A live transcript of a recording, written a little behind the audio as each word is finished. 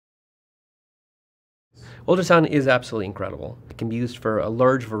Ultrasound is absolutely incredible. It can be used for a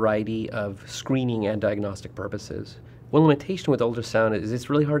large variety of screening and diagnostic purposes. One limitation with ultrasound is it's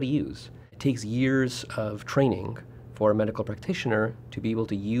really hard to use. It takes years of training for a medical practitioner to be able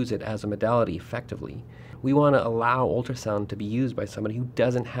to use it as a modality effectively. We want to allow ultrasound to be used by somebody who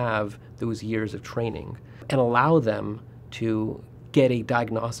doesn't have those years of training and allow them to get a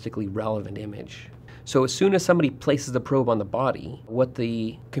diagnostically relevant image. So as soon as somebody places the probe on the body, what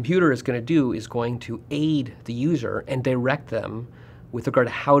the computer is going to do is going to aid the user and direct them with regard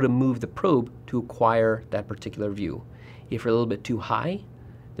to how to move the probe to acquire that particular view. If you're a little bit too high,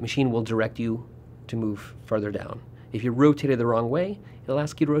 the machine will direct you to move further down. If you rotate it the wrong way, it'll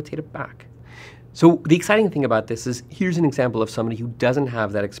ask you to rotate it back. So the exciting thing about this is here's an example of somebody who doesn't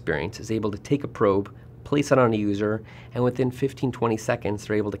have that experience, is able to take a probe, place it on a user, and within 15-20 seconds,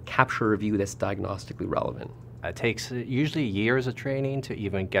 they're able to capture a view that's diagnostically relevant. It takes usually years of training to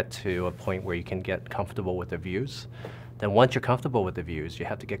even get to a point where you can get comfortable with the views. Then once you're comfortable with the views, you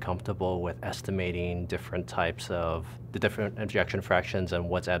have to get comfortable with estimating different types of the different ejection fractions and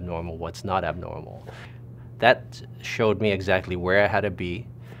what's abnormal, what's not abnormal. That showed me exactly where I had to be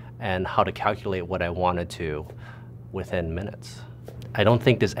and how to calculate what I wanted to within minutes. I don't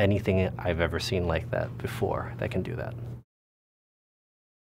think there's anything I've ever seen like that before that can do that.